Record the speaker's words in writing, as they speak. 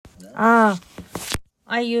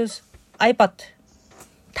I use iPad,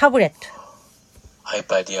 tablet.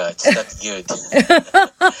 iPad, yeah, it's not good.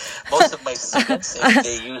 Most of my students, if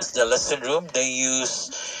they use the lesson room, they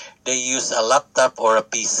use a laptop or a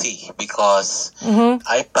PC because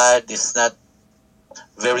iPad is not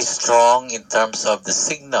very strong in terms of the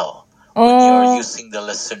signal when you're using the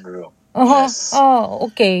lesson room. Yes. Oh,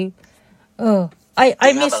 okay.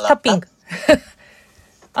 I miss tapping.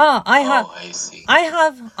 I see. I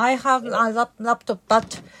have a laptop,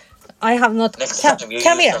 but I have not Next time you use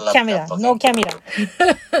a laptop, camera, okay? no camera.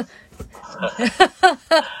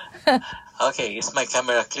 Okay, is my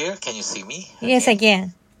camera clear? Can you see me? Yes, I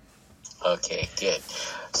can. Okay, good.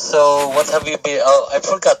 So, what have you been? Oh, I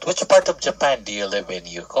forgot. Which part of Japan do you live in,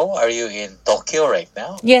 Yuko? Are you in Tokyo right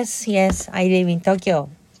now? Yes, I live in Tokyo.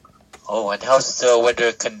 Oh, and how's the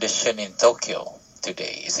weather condition in Tokyo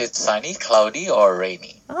today? Is it sunny, cloudy, or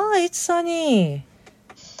rainy? Oh, it's sunny.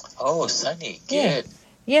 Oh, sunny. Good. Yeah.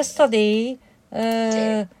 Yesterday,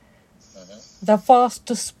 the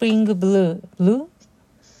first spring blue.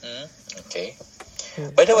 Okay.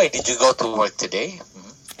 By the way, did you go to work today?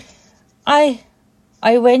 I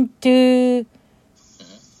went to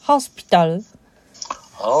hospital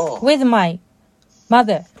with my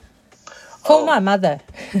mother. For my mother.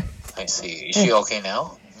 I see. Is she okay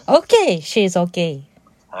now? Okay, she's okay.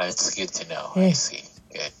 It's good to know. I see.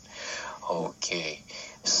 Good. Okay.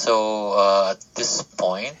 So at this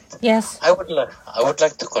point, yes, I would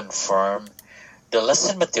like to confirm the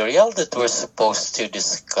lesson material that we're supposed to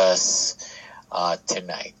discuss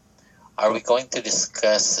tonight. Are we going to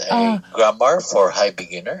discuss a grammar for high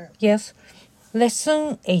beginner? Yes.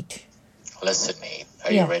 Lesson 8. Lesson 8.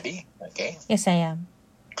 Are you ready? Okay. Yes, I am.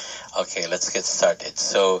 Okay, let's get started.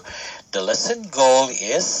 So the lesson goal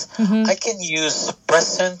is I can use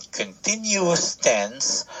present continuous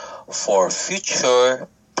tense for future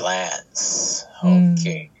plans.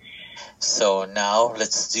 Okay. So now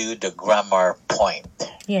let's do the grammar point.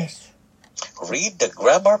 Yes. Read the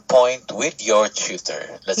grammar point with your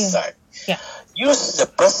tutor. Let's start. Yeah. Use the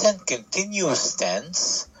present continuous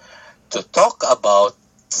tense to talk about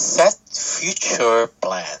set future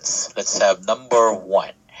plans. Let's have number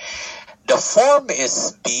 1. The form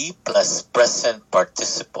is be plus present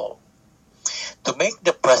participle. To make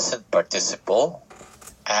the present participle,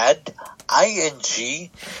 add ing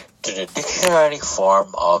to the dictionary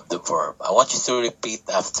form of the verb. I want you to repeat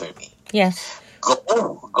after me. Yes. Go,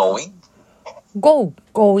 going. Go,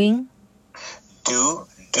 going. Do,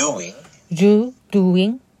 doing. Do,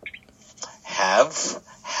 doing. Have,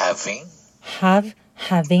 having. Have,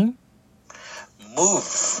 having.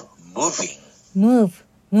 Move, moving. Move,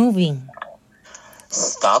 moving.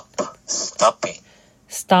 Stop, stopping.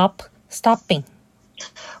 Stop, stopping.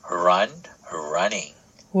 Run, running.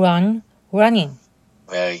 Run, running.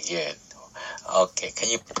 Very good. Okay, can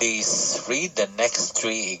you please read the next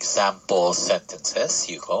 3 example sentences,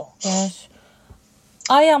 Hugo? Yes.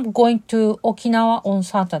 I am going to Okinawa on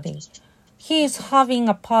Saturday. He is having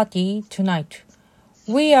a party tonight.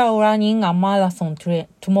 We are running a marathon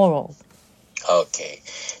tomorrow. Okay.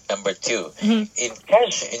 Number 2. In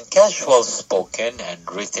casual spoken and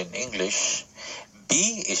written English,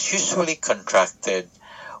 be is usually contracted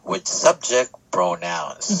with subject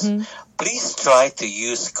pronouns. Please try to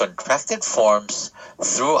use contracted forms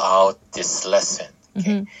throughout this lesson.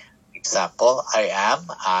 Okay? Example, I am,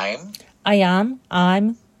 I'm. I am,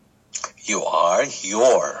 I'm. You are,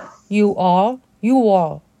 your. You are, you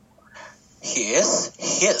are. He is,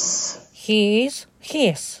 his. He is,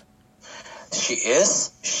 his. She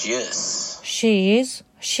is, she's. She is,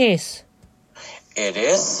 she's. It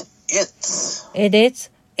is, its. It is,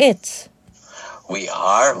 its. We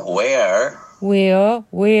are, where. We are.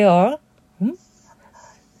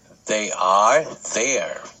 They are,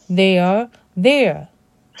 there. They are, there.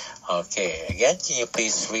 Okay, again, can you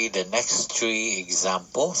please read the next 3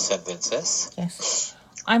 example sentences? Yes.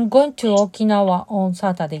 I'm going to Okinawa on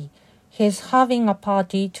Saturday. He's having a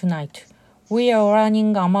party tonight. We are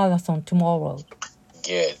running a marathon tomorrow.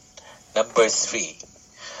 Good. Number 3.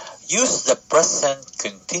 Use the present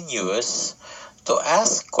continuous to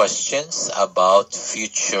ask questions about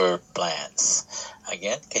future plans.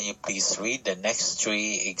 Again, can you please read the next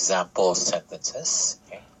 3 example sentences?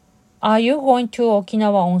 Okay. Are you going to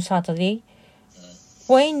Okinawa on Saturday?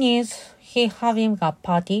 When is he having a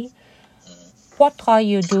party? What are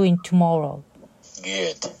you doing tomorrow?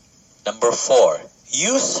 Good. Number 4.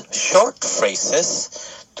 Use short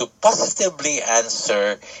phrases to positively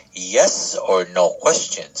answer yes or no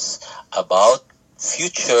questions about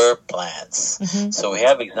future plans. So we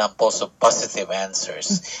have examples of positive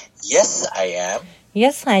answers. Yes, I am.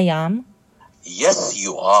 Yes, I am. Yes,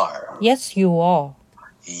 you are. Yes, you are.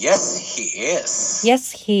 Yes, he is.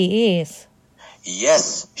 Yes, he is.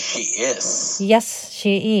 Yes, she is. Yes,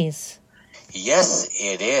 she is. Yes,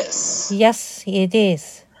 it is. Yes, it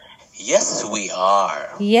is. Yes, we are.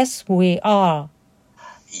 Yes, we are.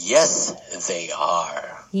 Yes, they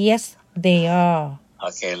are. Yes, they are.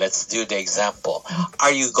 Okay, let's do the example.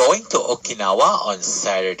 Are you going to Okinawa on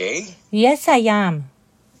Saturday? Yes, I am.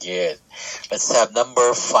 Good. Let's have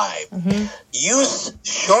number 5. Mhm. Use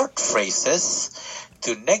short phrases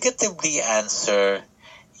to negatively answer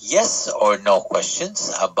yes or no questions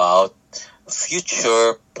about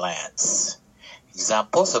future plans.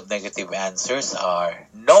 Examples of negative answers are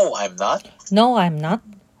no, I'm not. No, I'm not.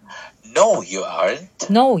 No, you aren't.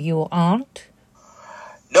 No, you aren't.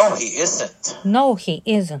 No, he isn't. No, he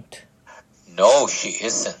isn't. No, she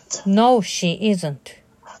isn't. No, she isn't.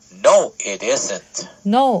 No, it isn't.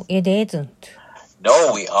 No, it isn't.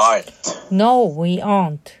 No, we aren't. No, we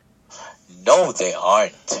aren't. No, they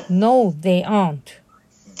aren't. No, they aren't.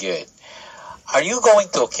 Good. Are you going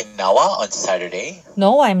to Okinawa on Saturday?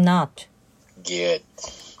 No, I'm not. Good.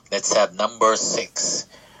 Let's have number 6.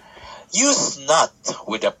 Use not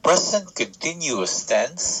with a present continuous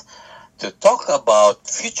tense to talk about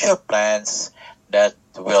future plans that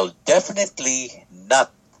will definitely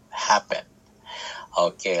not happen.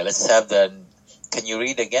 Okay, let's have can you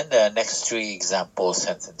read again the next 3 example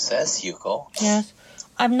sentences, Yuko? Yes.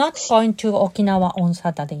 I'm not going to Okinawa on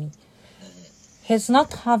Saturday. He's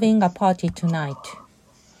not having a party tonight.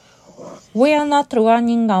 We are not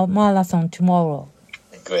running a marathon tomorrow.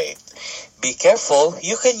 Great. Be careful,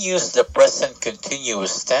 you can use the present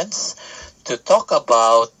continuous tense to talk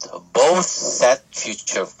about both set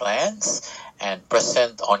future plans and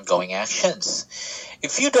present ongoing actions.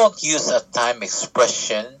 If you don't use a time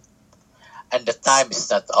expression and the time is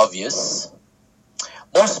not obvious,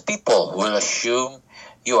 most people will assume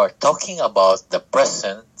you are talking about the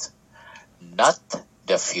present, not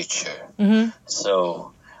the future. Mm-hmm.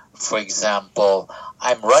 So, for example,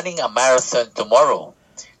 I'm running a marathon tomorrow.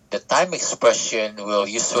 The time expression will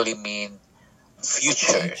usually mean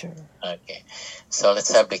future. Okay. So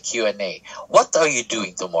let's have the Q&A. What are you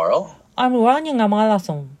doing tomorrow? I'm running a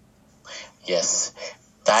marathon. Yes.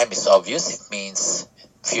 Time is obvious. It means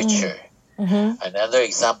future. Mm-hmm. Another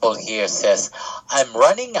example here says, I'm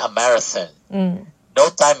running a marathon. Mm. No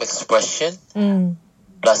time expression. Mm.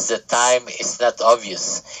 Plus the time is not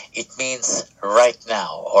obvious. It means right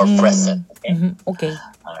now or present. Okay? Mm-hmm. Okay.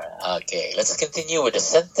 Okay, let's continue with the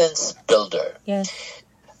sentence builder. Yes.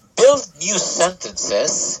 Build new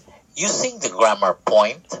sentences using the grammar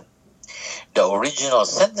point, the original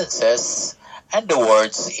sentences, and the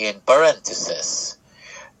words in parentheses.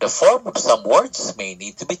 The form of some words may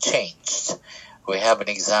need to be changed. We have an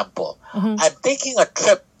example. Mm-hmm. I'm taking a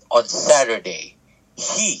trip on Saturday.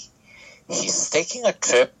 He's taking a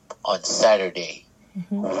trip on Saturday.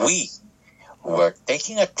 Mm-hmm. We're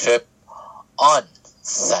taking a trip on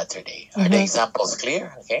Saturday. Are the Mhm. examples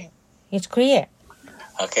clear? Okay. It's clear.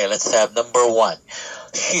 Okay, let's have number 1.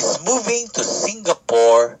 She's moving to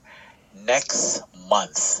Singapore next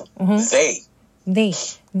month. Mhm.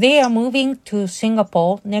 They are moving to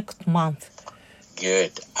Singapore next month.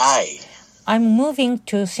 Good. I'm moving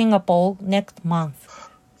to Singapore next month.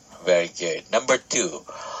 Very good. Number 2.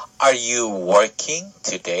 Are you working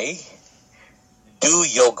today? Do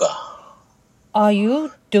yoga. Are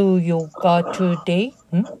you do yoga today?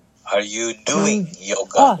 Hmm? Are you doing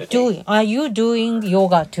yoga today? Are you doing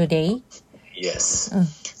yoga today? Yes.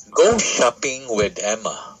 Go shopping with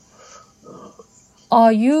Emma.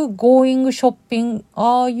 Are you going shopping?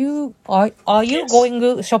 Are you Yes.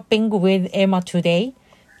 going shopping with Emma today?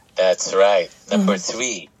 That's right. Number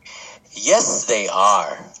 3. Yes, they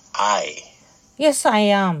are. Yes, I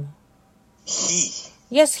am. He.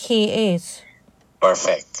 Yes, he is.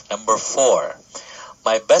 Perfect. Number 4.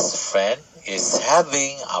 My best friend is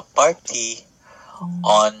having a party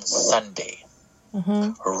on Sunday.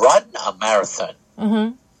 Mm-hmm. Run a marathon. Mm-hmm.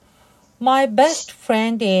 My best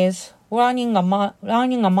friend is running a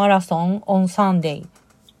marathon on Sunday.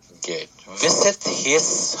 Good. Visit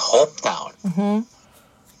his hometown. Mm-hmm.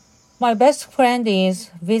 My best friend is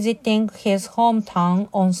visiting his hometown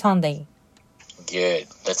on Sunday. Good.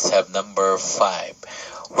 Let's have number 5.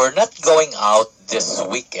 We're not going out this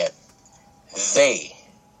weekend.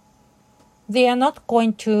 They are not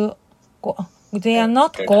going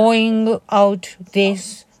out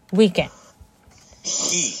this weekend.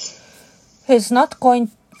 He's not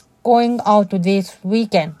going out this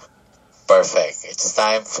weekend. Perfect. It's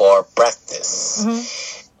time for practice.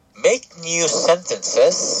 Mm-hmm. Make new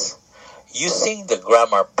sentences using the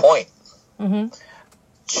grammar point. Mm-hmm.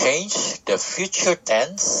 change the future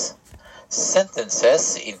tense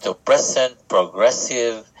sentences into present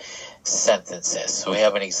progressive sentences. We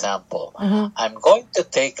have an example. I'm going to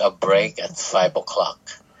take a break at 5 o'clock.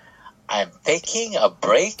 I'm taking a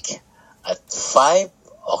break at 5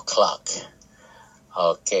 o'clock.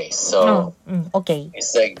 Okay, so Okay.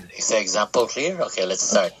 is the example clear? Okay, let's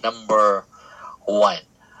start. Number 1.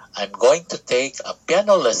 I'm going to take a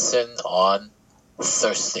piano lesson on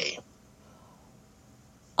Thursday.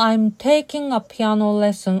 I'm taking a piano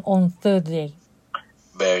lesson on Thursday.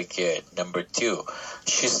 Very good. Number 2.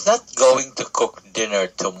 She's not going to cook dinner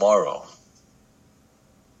tomorrow.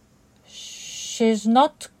 She's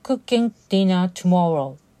not cooking dinner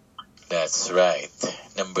tomorrow. That's right.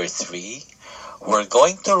 Number 3. We're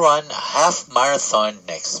going to run a half marathon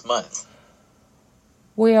next month.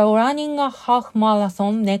 We are running a half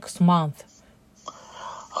marathon next month.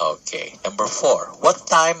 Okay. Number 4. What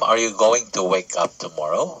time are you going to wake up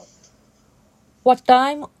tomorrow? What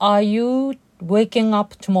time are you waking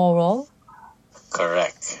up tomorrow?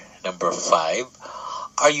 Correct. Number 5.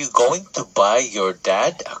 Are you going to buy your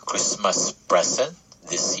dad a Christmas present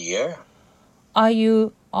this year? Are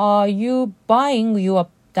you buying your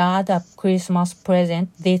dad a Christmas present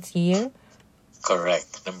this year?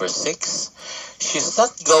 Correct. Number 6. She's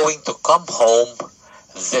not going to come home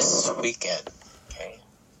this weekend. Okay.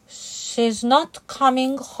 She's not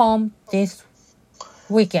coming home this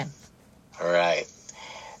weekend. Right.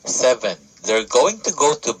 7. They're going to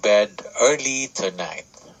go to bed early tonight.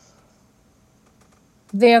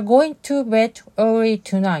 They are going to bed early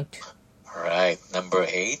tonight. Right. Number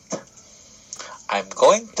 8. I'm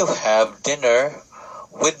going to have dinner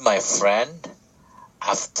with my friend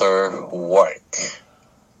after work.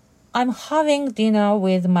 I'm having dinner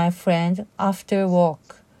with my friend after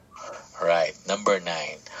work. Right. Number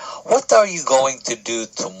 9. What are you going to do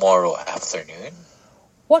tomorrow afternoon?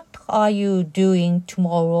 What are you doing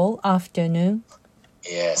tomorrow afternoon?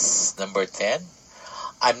 Yes. Number 10.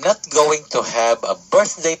 I'm not going to have a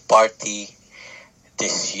birthday party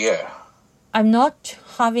this year. I'm not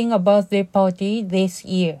having a birthday party this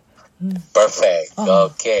year. Perfect.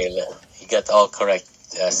 Okay. You got all correct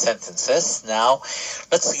sentences. Now,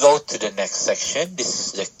 let's go to the next section. This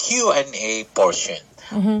is the Q&A portion,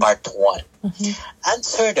 part 1.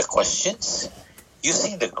 Answer the questions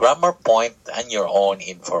using the grammar point and your own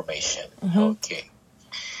information. Okay.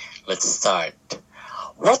 Let's start.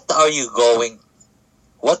 What are you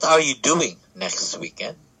doing next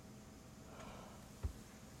weekend?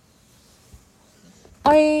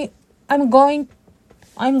 I'm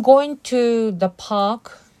going to the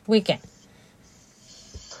park weekend.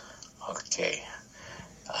 Okay.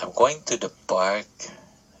 I'm going to the park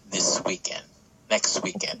this weekend. Next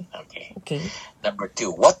weekend. Okay. Okay. Number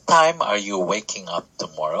 2. What time are you waking up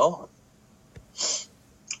tomorrow?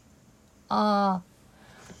 I'm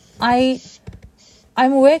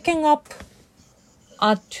waking up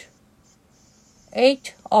at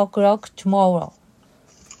 8 o'clock tomorrow.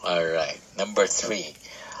 All right. Number 3.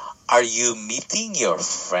 Are you meeting your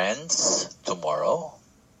friends tomorrow?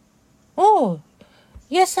 Oh,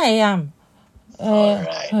 yes, I am. All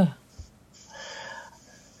right.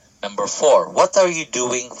 Number 4. What are you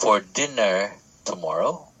doing for dinner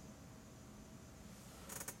tomorrow?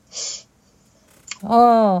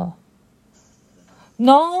 Oh,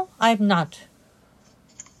 no, I'm not.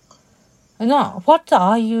 No, what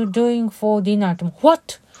are you doing for dinner tomorrow?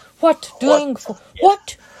 What doing for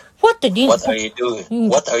what? What the dinner? What are you doing?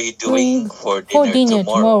 What are you doing for dinner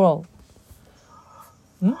tomorrow?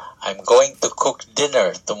 I'm going to cook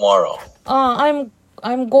dinner tomorrow. I'm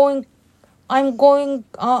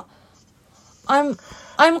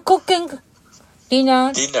cooking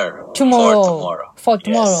dinner tomorrow. For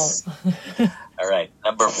tomorrow. Yes. All right.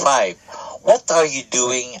 Number 5. What are you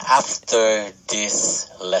doing after this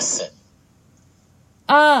lesson?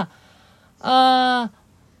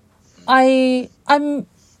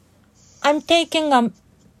 I'm taking a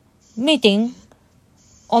meeting,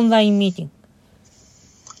 online meeting.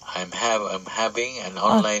 I'm having an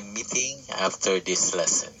online meeting after this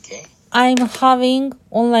lesson, okay? I'm having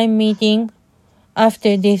online meeting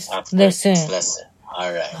after this lesson.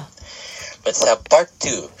 All right. Let's have part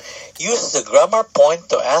 2. Use the grammar point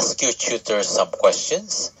to ask your tutor some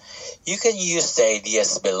questions. You can use the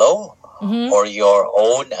ideas below or your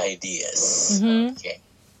own ideas. Okay.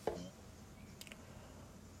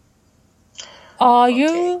 Are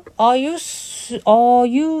you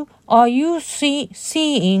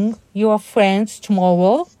seeing your friends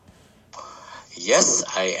tomorrow? Yes,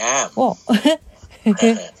 I am. Oh.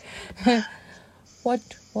 What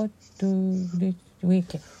do this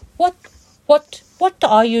weekend? What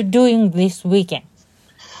are you doing this weekend?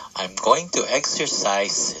 I'm going to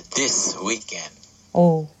exercise this weekend.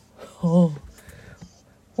 Oh. Oh.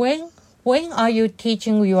 When are you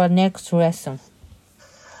teaching your next lesson?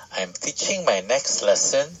 I'm teaching my next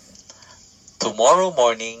lesson tomorrow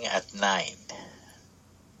morning at 9.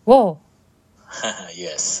 Whoa.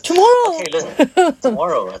 Yes. Tomorrow. Okay,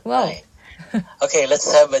 tomorrow at Wow. 9. Okay,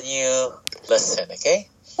 let's have a new lesson, okay?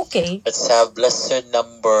 Okay. Let's have lesson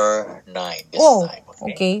number 9 this Oh. time,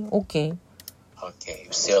 Okay. Okay. Okay,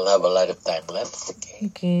 we still have a lot of time left, okay?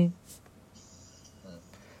 Okay.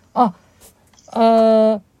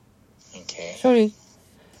 Okay. Sorry.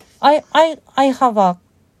 I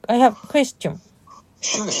have a question.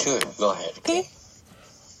 Sure, go ahead, okay?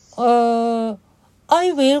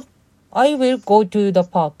 I will go to the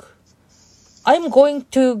park. I'm going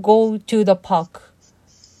to go to the park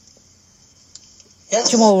Yes,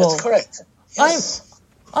 tomorrow. that's correct. Yes.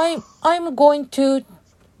 I'm going to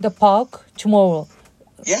the park tomorrow.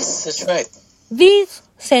 Yes, that's right. These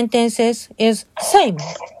sentences is same.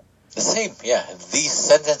 The same, yeah. These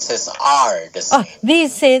sentences are the same.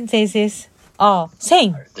 These sentences are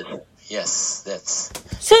same. Yes, that's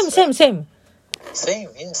Same, right. same. Same,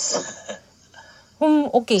 yes.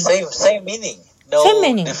 Okay. Same meaning. No Same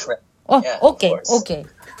meaning. different. Oh, Yeah, okay, of course. okay.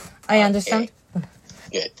 I understand.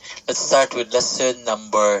 Good. Let's start with lesson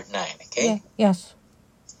number 9, okay? Yeah, yes.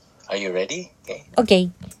 Are you ready? Okay.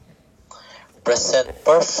 Okay. Present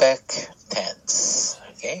perfect tense,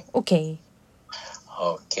 okay? Okay.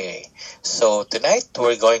 Okay. So tonight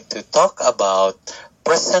we're going to talk about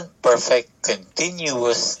present perfect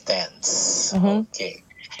continuous tense. Okay.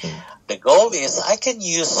 The goal is I can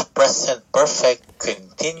use present perfect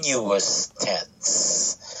continuous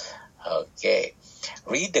tense. Okay.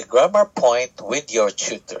 Read the grammar point with your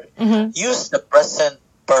tutor. Use the present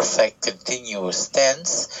perfect continuous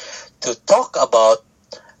tense to talk about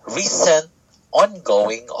recent,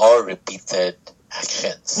 ongoing, or repeated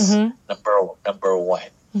actions. Number 1.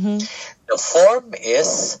 The form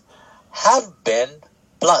is have been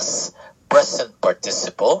plus present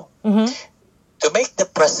participle. To make the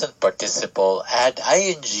present participle, add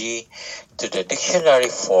ing to the dictionary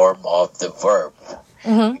form of the verb.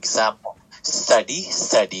 Example, study,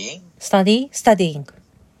 studying. Study, studying.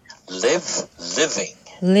 Live, living.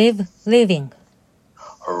 Live, living.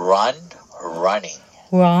 Run, running.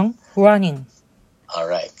 Run, running. All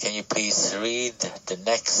right. Can you please read the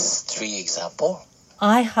next 3 examples?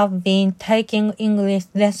 I have been taking English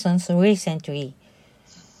lessons recently.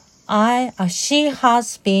 She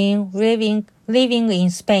has been living in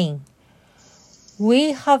Spain.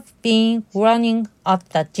 We have been running at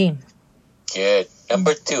the gym. Good.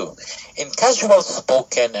 Number 2. In casual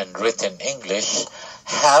spoken and written English,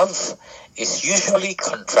 have is usually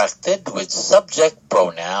contracted with subject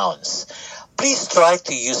pronouns. Please try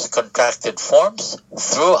to use contracted forms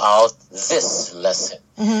throughout this lesson.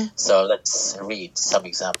 So let's read some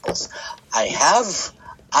examples. I have,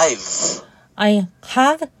 I've. I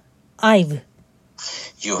have, I've.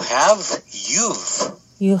 You have, you've.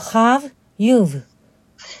 You have, you've.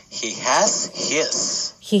 He has,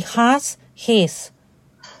 his. He has, his.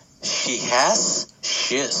 She has,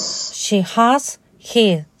 she's. She has,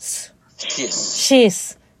 his.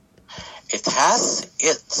 She's. It has,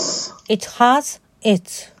 its. It has,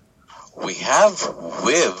 its. We have,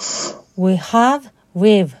 we've. We have,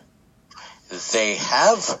 we've. They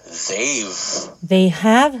have, they've. They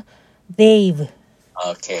have, they've.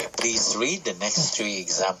 Okay, please read the next 3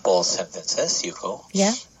 example sentences, Yuko.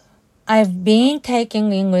 Yeah. I've been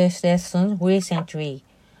taking English lessons recently.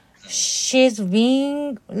 She's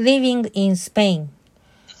been living in Spain.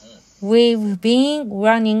 We've been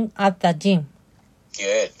running at the gym.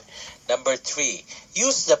 Good. Number 3.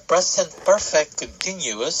 Use the present perfect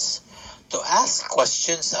continuous to ask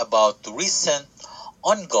questions about recent,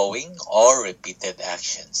 ongoing, or repeated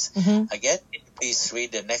actions. Again, please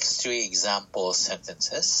read the next 3 example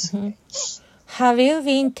sentences. Have you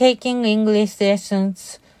been taking English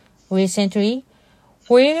lessons recently?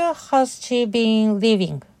 Where has she been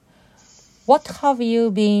living? What have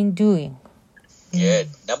you been doing? Good.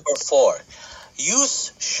 Number 4.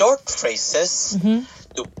 Use short phrases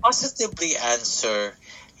to positively answer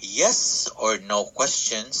yes or no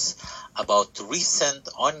questions about recent,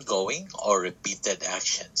 ongoing, or repeated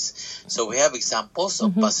actions. So we have examples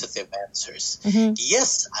of positive answers.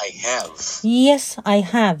 Yes, I have. Yes, I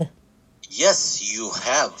have. Yes, you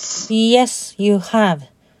have. Yes, you have.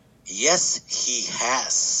 Yes, he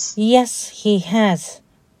has. Yes, he has.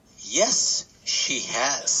 Yes, she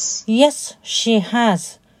has. Yes, she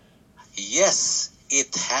has. Yes,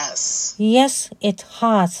 it has. Yes, it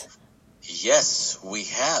has. Yes, we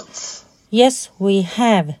have. Yes, we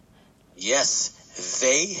have. Yes,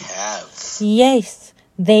 They have. Yes,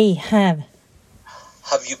 they have.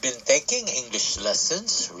 Have you been taking English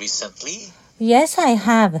lessons recently? Yes, I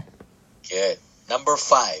have. Good. Number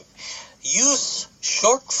 5. Use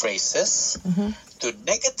short phrases to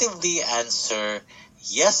negatively answer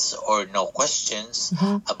yes or no questions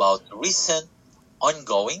about recent,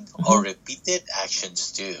 ongoing, or repeated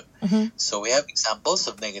actions too. So we have examples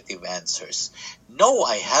of negative answers. No,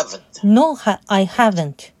 I haven't. No, I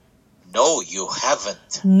haven't. No, you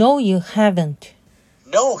haven't. No, you haven't.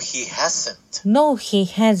 No, he hasn't. No, he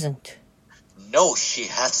hasn't. No, she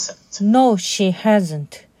hasn't. No, she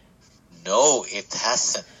hasn't. No, it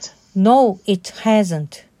hasn't. No, it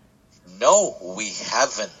hasn't. No, we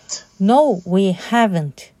haven't. No, we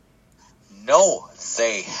haven't. No,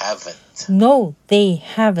 they haven't. No, they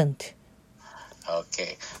haven't.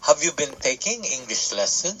 Okay. Have you been taking English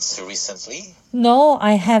lessons recently? No,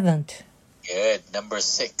 I haven't. Good. Number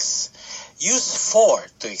 6. Use for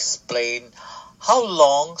to explain how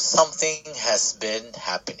long something has been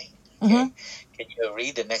happening. Okay. Can you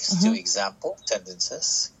read the next 2 example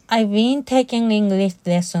sentences? I've been taking English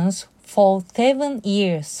lessons for 7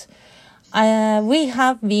 years. We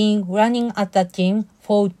have been running at the gym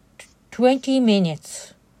for 20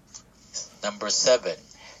 minutes. Number 7.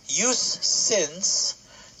 Use since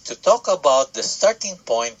to talk about the starting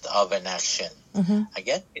point of an action.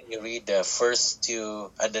 Again, can you read the first 2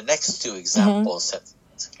 and the next 2 example sentences?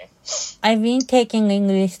 Okay. I've been taking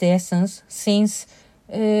English lessons since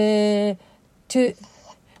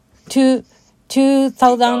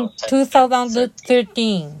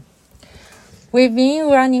 2013. We've been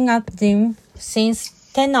running at the gym since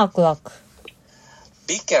 10 o'clock.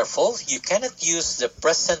 Be careful, you cannot use the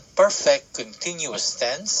present perfect continuous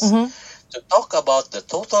tense to talk about the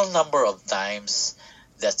total number of times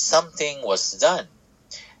that something was done.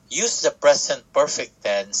 Use the present perfect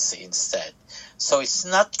tense instead. So it's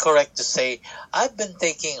not correct to say, I've been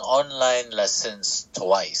taking online lessons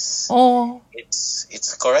twice. Oh.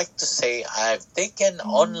 It's correct to say, I've taken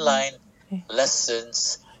online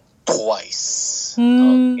lessons twice.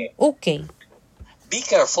 Okay. Be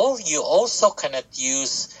careful, you also cannot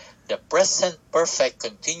use the present perfect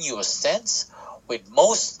continuous tense with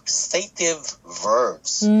most stative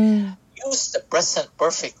verbs. Use the present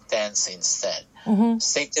perfect tense instead.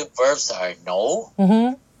 Stative verbs are know,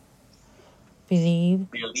 Believe,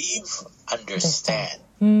 understand.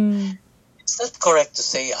 It's not correct to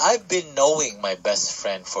say, I've been knowing my best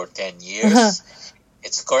friend for 10 years.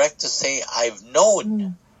 It's correct to say, I've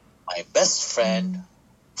known my best friend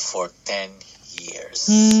for 10 years.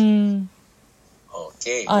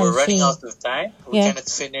 Okay, we're running out of time. We cannot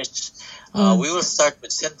finish. We will start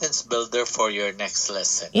with sentence builder for your next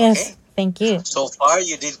lesson. Yes, okay? Thank you. So far,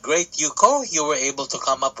 you did great, Yuko. You were able to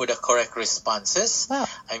come up with the correct responses. Wow.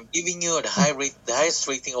 I'm giving you the highest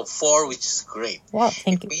rating of 4, which is great. Wow,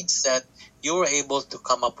 thank you. It means that you were able to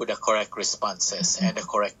come up with the correct responses and the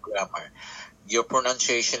correct grammar. Your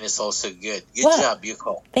pronunciation is also good. Good job,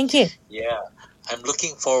 Yuko. Thank you. Yeah. I'm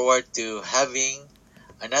looking forward to having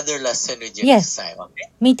another lesson with you next time. Okay?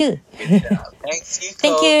 Me too. Good job. Thanks, Yuko.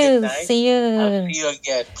 Thank you. Good night. See you. I'll see you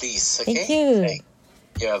again, please. Okay? Thank you.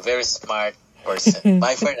 You're a very smart person.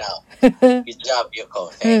 Bye for now. Good job,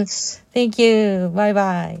 Yuko. Thanks. Thank you.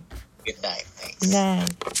 Bye-bye. Good night. Thanks. Good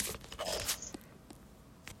night.